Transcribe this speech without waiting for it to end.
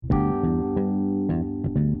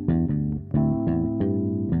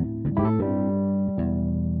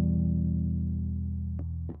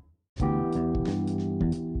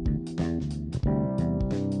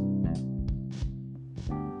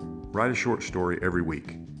Write a short story every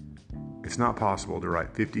week. It's not possible to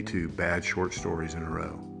write 52 bad short stories in a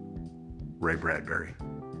row. Ray Bradbury.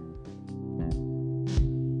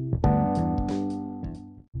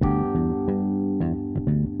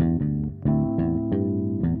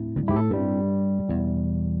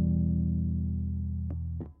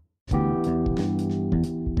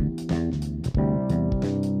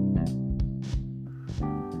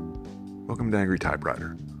 Welcome to Angry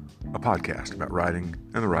Typewriter, a podcast about writing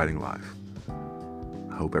and the writing life.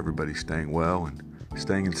 I hope everybody's staying well and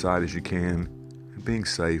staying inside as you can and being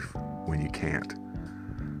safe when you can't.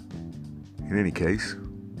 In any case,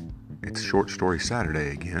 it's Short Story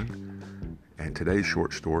Saturday again, and today's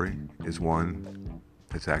short story is one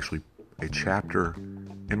that's actually a chapter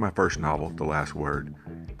in my first novel, The Last Word,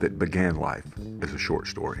 that began life as a short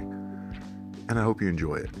story. And I hope you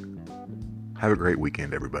enjoy it. Have a great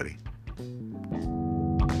weekend, everybody.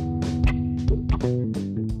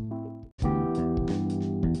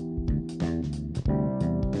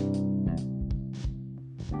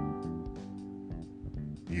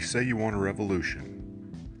 You Say You Want a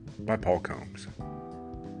Revolution by Paul Combs.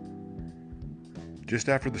 Just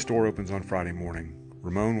after the store opens on Friday morning,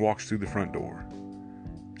 Ramon walks through the front door.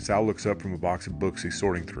 Sal looks up from a box of books he's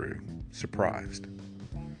sorting through, surprised.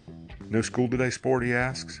 "No school today, sport?" he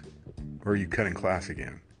asks. "Or are you cutting class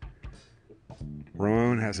again?"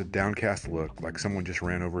 Ramon has a downcast look, like someone just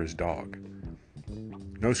ran over his dog.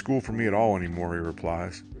 "No school for me at all anymore," he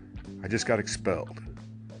replies. "I just got expelled."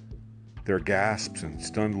 There are gasps and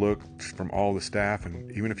stunned looks from all the staff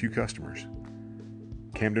and even a few customers.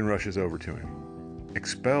 Camden rushes over to him.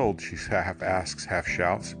 "Expelled?" she half asks, half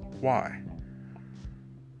shouts. "Why?"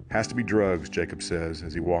 "Has to be drugs," Jacob says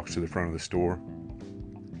as he walks to the front of the store.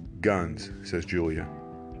 "Guns," says Julia.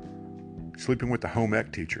 "Sleeping with the home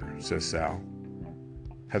ec teacher," says Sal.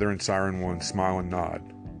 Heather and Siren One smile and nod,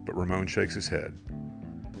 but Ramon shakes his head.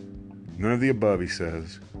 "None of the above," he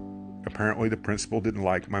says. "Apparently the principal didn't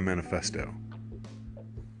like my manifesto."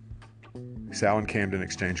 Sal and Camden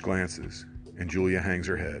exchange glances, and Julia hangs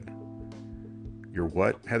her head. "Your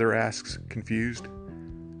what?" Heather asks, confused.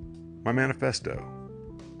 "My manifesto.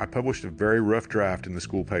 I published a very rough draft in the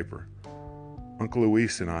school paper. Uncle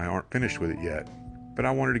Luis and I aren't finished with it yet, but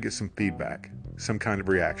I wanted to get some feedback, some kind of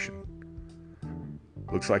reaction."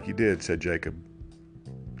 "Looks like you did," said Jacob.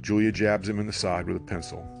 Julia jabs him in the side with a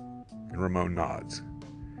pencil, and Ramon nods.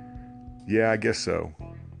 "Yeah, I guess so.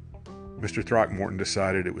 Mr. Throckmorton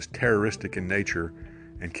decided it was terroristic in nature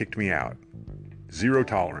and kicked me out. Zero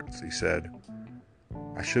tolerance," he said.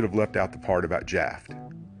 "I should have left out the part about Jaft."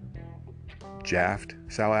 "Jaft?"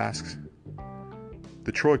 Sal asks.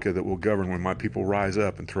 "The troika that will govern when my people rise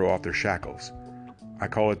up and throw off their shackles. I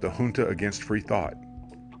call it the Junta Against Free Thought.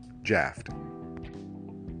 Jaft."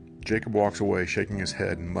 Jacob walks away, shaking his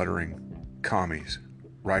head and muttering, "Commies,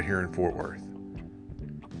 right here in Fort Worth."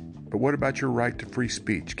 "But what about your right to free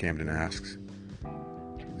speech?" Camden asks.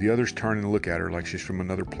 The others turn and look at her like she's from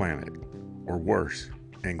another planet, or worse,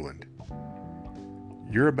 England.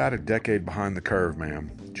 "You're about a decade behind the curve,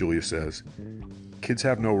 ma'am," Julia says. "Kids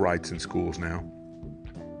have no rights in schools now."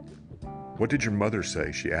 "What did your mother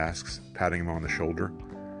say?" she asks, patting him on the shoulder.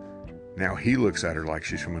 Now he looks at her like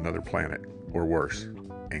she's from another planet, or worse,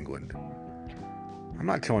 England. "I'm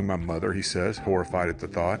not telling my mother," he says, horrified at the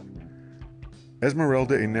thought.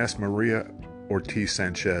 "Esmeralda Inés Maria Ortiz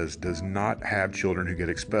Sanchez does not have children who get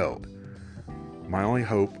expelled. My only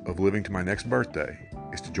hope of living to my next birthday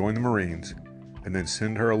is to join the Marines and then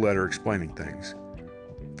send her a letter explaining things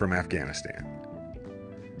from Afghanistan."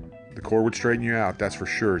 "The Corps would straighten you out, that's for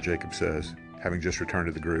sure," Jacob says, having just returned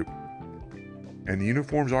to the group. "And the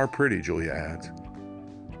uniforms are pretty," Julia adds.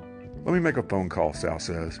 "Let me make a phone call," Sal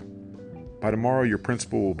says. "By tomorrow your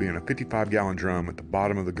principal will be in a 55-gallon drum at the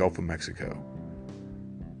bottom of the Gulf of Mexico."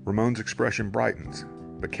 Ramon's expression brightens,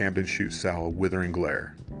 but Camden shoots Sal a withering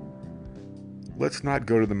glare. "Let's not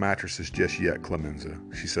go to the mattresses just yet, Clemenza,"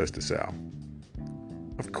 she says to Sal.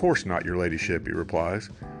 "Of course not, your ladyship," he replies.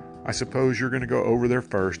 "I suppose you're going to go over there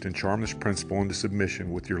first and charm this principal into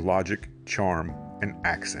submission with your logic, charm, and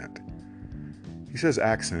accent." He says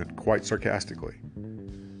accent quite sarcastically.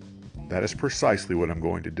 "That is precisely what I'm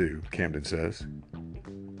going to do," Camden says.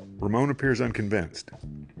 Ramon appears unconvinced.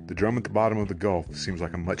 The drum at the bottom of the Gulf seems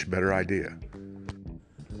like a much better idea.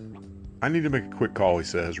 "I need to make a quick call," he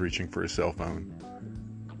says, reaching for his cell phone.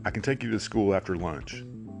 "I can take you to school after lunch."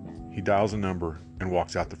 He dials a number and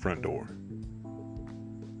walks out the front door.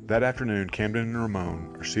 That afternoon, Camden and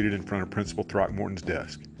Ramon are seated in front of Principal Throckmorton's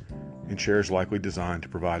desk, in chairs likely designed to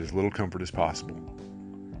provide as little comfort as possible.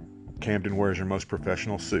 Camden wears her most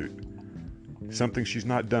professional suit, something she's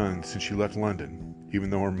not done since she left London, even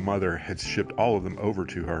though her mother had shipped all of them over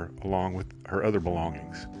to her along with her other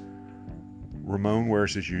belongings. Ramon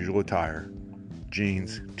wears his usual attire: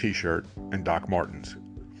 jeans, t-shirt, and Doc Martens.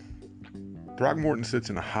 Throckmorton sits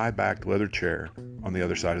in a high-backed leather chair on the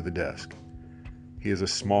other side of the desk. He is a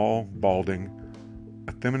small, balding,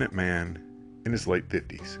 effeminate man in his late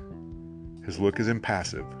 50s. His look is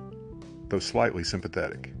impassive, though slightly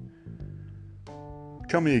sympathetic.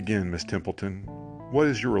 "Tell me again, Miss Templeton, what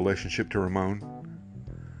is your relationship to Ramon?"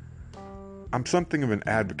 "I'm something of an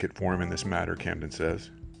advocate for him in this matter," Camden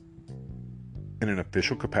says. "In an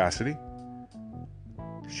official capacity?"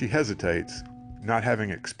 She hesitates, not having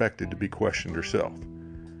expected to be questioned herself.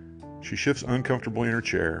 She shifts uncomfortably in her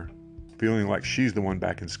chair, feeling like she's the one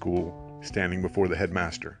back in school, standing before the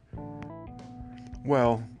headmaster.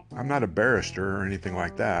 "Well, I'm not a barrister or anything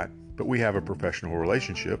like that, but we have a professional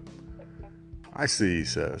relationship." "I see," he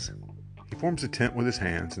says. He forms a tent with his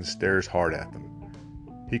hands and stares hard at them.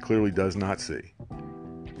 He clearly does not see.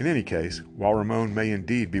 In any case, while Ramon may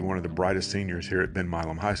indeed be one of the brightest seniors here at Ben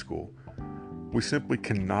Milam High School, we simply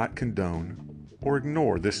cannot condone or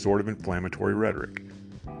ignore this sort of inflammatory rhetoric.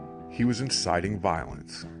 He was inciting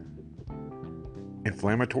violence.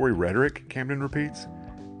 "Inflammatory rhetoric?" Camden repeats.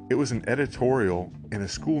 "It was an editorial in a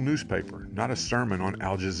school newspaper, not a sermon on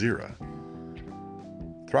Al Jazeera."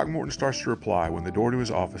 Throckmorton starts to reply when the door to his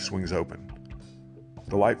office swings open.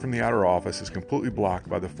 The light from the outer office is completely blocked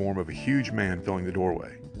by the form of a huge man filling the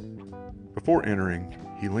doorway. Before entering,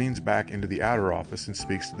 he leans back into the outer office and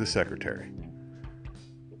speaks to the secretary.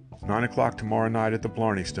 9 o'clock tomorrow night at the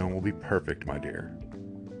Blarney Stone will be perfect, my dear."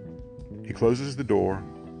 He closes the door,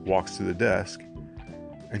 walks to the desk,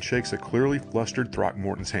 and shakes a clearly flustered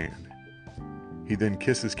Throckmorton's hand. He then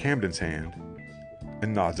kisses Camden's hand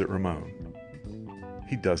and nods at Ramon.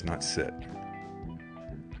 He does not sit.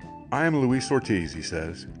 "I am Luis Ortiz," he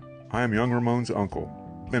says. "I am young Ramon's uncle,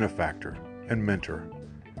 benefactor, and mentor.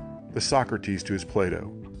 The Socrates to his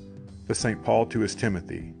Plato, the St. Paul to his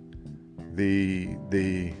Timothy,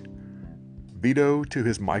 the Vito to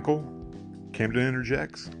his Michael," Camden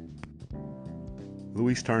interjects.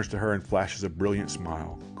 Luis turns to her and flashes a brilliant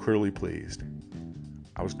smile, clearly pleased.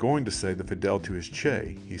 "I was going to say the Fidel to his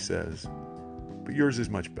Che," he says, "but yours is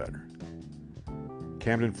much better."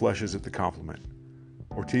 Camden flushes at the compliment.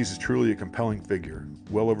 Ortiz is truly a compelling figure,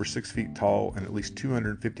 well over 6 feet tall and at least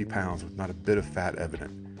 250 pounds with not a bit of fat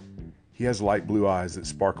evident. He has light blue eyes that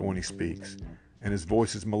sparkle when he speaks, and his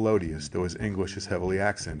voice is melodious, though his English is heavily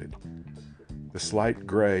accented. The slight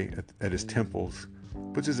gray at his temples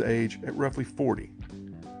puts his age at roughly 40,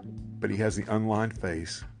 but he has the unlined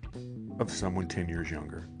face of someone 10 years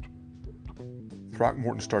younger.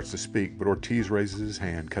 Throckmorton starts to speak, but Ortiz raises his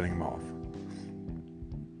hand, cutting him off.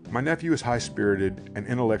 "My nephew is high-spirited and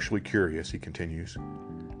intellectually curious," he continues,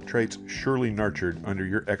 "traits surely nurtured under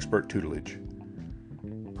your expert tutelage.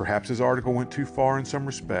 Perhaps his article went too far in some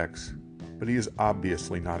respects, but he is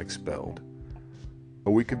obviously not expelled.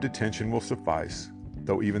 A week of detention will suffice,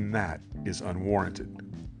 though even that is unwarranted.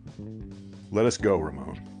 Let us go,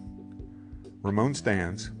 Ramon." Ramon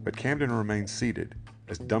stands, but Camden remains seated,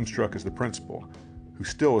 as dumbstruck as the principal, who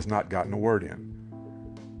still has not gotten a word in.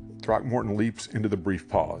 Throckmorton leaps into the brief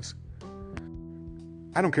pause.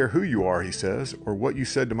 "I don't care who you are," he says, "or what you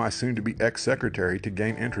said to my soon-to-be ex-secretary to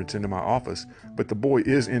gain entrance into my office, but the boy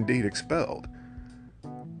is indeed expelled."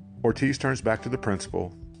 Ortiz turns back to the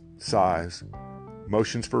principal, sighs,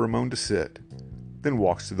 motions for Ramon to sit, then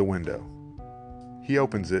walks to the window. He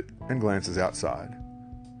opens it and glances outside.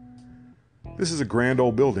 "This is a grand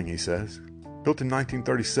old building," he says, "built in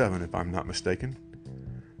 1937 if I'm not mistaken.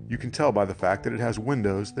 You can tell by the fact that it has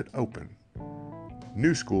windows that open.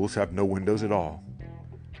 New schools have no windows at all.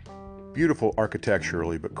 Beautiful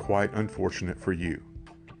architecturally, but quite unfortunate for you."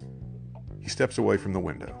 He steps away from the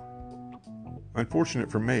window.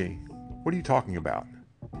 "Unfortunate for me? What are you talking about?"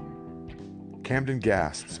 Camden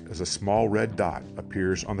gasps as a small red dot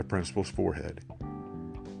appears on the principal's forehead.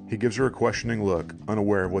 He gives her a questioning look,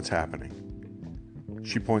 unaware of what's happening.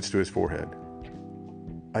 She points to his forehead.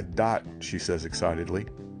 "A dot," she says excitedly.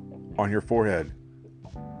 "On your forehead."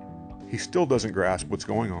 He still doesn't grasp what's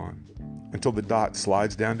going on, until the dot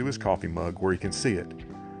slides down to his coffee mug where he can see it,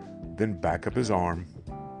 then back up his arm,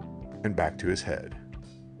 and back to his head.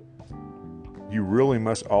 "You really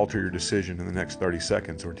must alter your decision in the next 30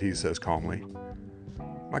 seconds, Ortiz says calmly.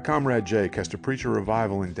 "My comrade Jake has to preach a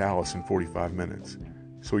revival in Dallas in 45 minutes,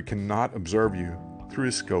 so he cannot observe you through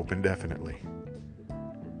his scope indefinitely."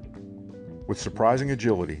 With surprising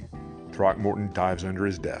agility, Throckmorton dives under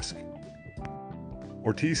his desk.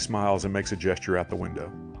 Ortiz smiles and makes a gesture out the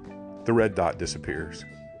window. The red dot disappears.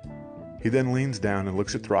 He then leans down and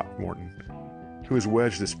looks at Throckmorton, who is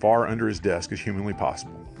wedged as far under his desk as humanly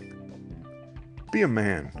possible. Be a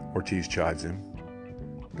man, Ortiz chides him.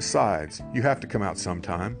 Besides, you have to come out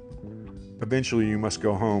sometime. Eventually you must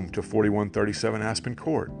go home to 4137 Aspen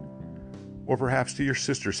Court, or perhaps to your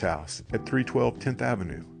sister's house at 312 10th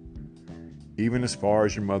Avenue. Even as far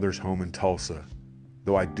as your mother's home in Tulsa,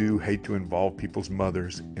 though I do hate to involve people's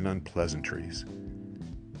mothers in unpleasantries.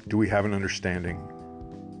 Do we have an understanding?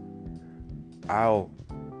 I'll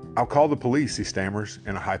call the police, he stammers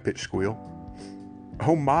in a high-pitched squeal.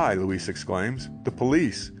 Oh my, Luis exclaims. The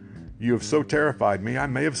police! You have so terrified me, I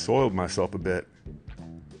may have soiled myself a bit.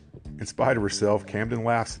 In spite of herself, Camden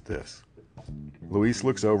laughs at this. Luis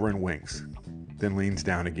looks over and winks, then leans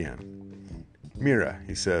down again. Mira,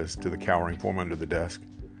 he says to the cowering form under the desk.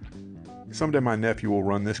 Someday my nephew will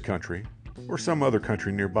run this country, or some other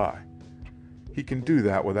country nearby. He can do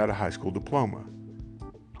that without a high school diploma,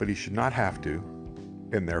 but he should not have to,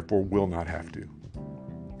 and therefore will not have to.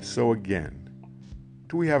 So again,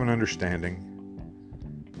 do we have an understanding?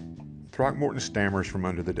 Throckmorton stammers from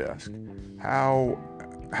under the desk. How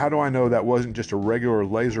do I know that wasn't just a regular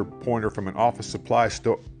laser pointer from an office supply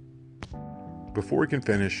store? Before he can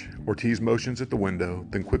finish, Ortiz motions at the window,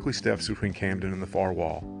 then quickly steps between Camden and the far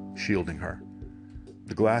wall, shielding her.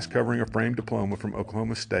 The glass covering a framed diploma from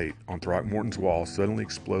Oklahoma State on Throckmorton's wall suddenly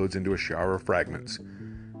explodes into a shower of fragments,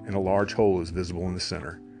 and a large hole is visible in the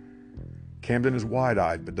center. Camden is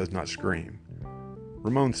wide-eyed but does not scream.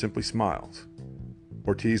 Ramon simply smiles.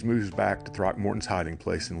 Ortiz moves back to Throckmorton's hiding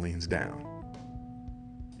place and leans down.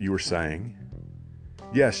 You were saying?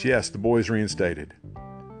 Yes, the boy is reinstated.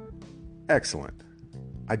 Excellent.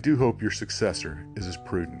 I do hope your successor is as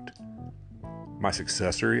prudent. My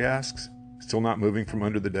successor, he asks, still not moving from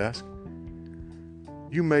under the desk.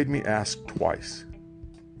 You made me ask twice.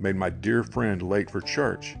 Made my dear friend late for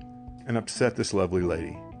church and upset this lovely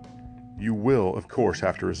lady. You will, of course,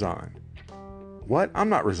 have to resign. What? I'm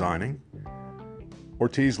not resigning.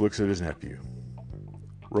 Ortiz looks at his nephew.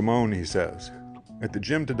 Ramon, he says, at the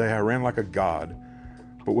gym today I ran like a god,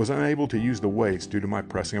 but was unable to use the weights due to my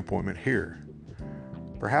pressing appointment here.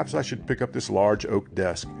 Perhaps I should pick up this large oak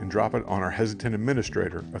desk and drop it on our hesitant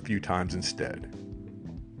administrator a few times instead.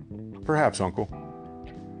 Perhaps, Uncle.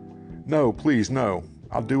 No, please, no.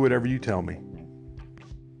 I'll do whatever you tell me.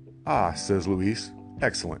 Ah, says Luis.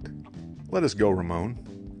 Excellent. Let us go,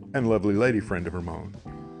 Ramon, and lovely lady friend of Ramon.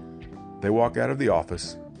 They walk out of the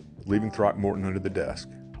office, leaving Throckmorton under the desk.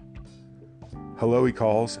 Hello, he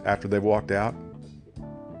calls after they've walked out.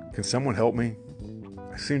 Can someone help me?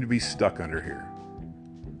 I seem to be stuck under here.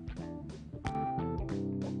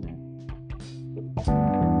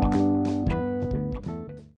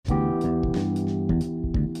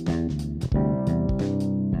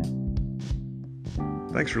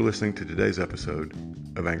 Thanks for listening to today's episode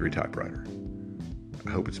of Angry Typewriter.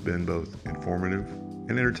 I hope it's been both informative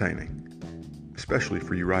and entertaining, especially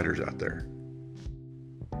for you writers out there.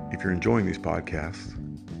 If you're enjoying these podcasts,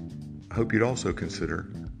 I hope you'd also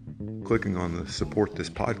consider clicking on the Support This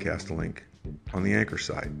Podcast link on the Anchor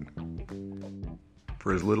site.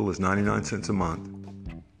 For as little as 99 cents a month,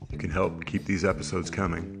 you can help keep these episodes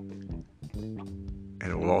coming,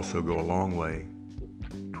 and it will also go a long way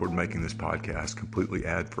toward making this podcast completely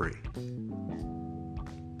ad-free.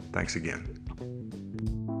 Thanks again.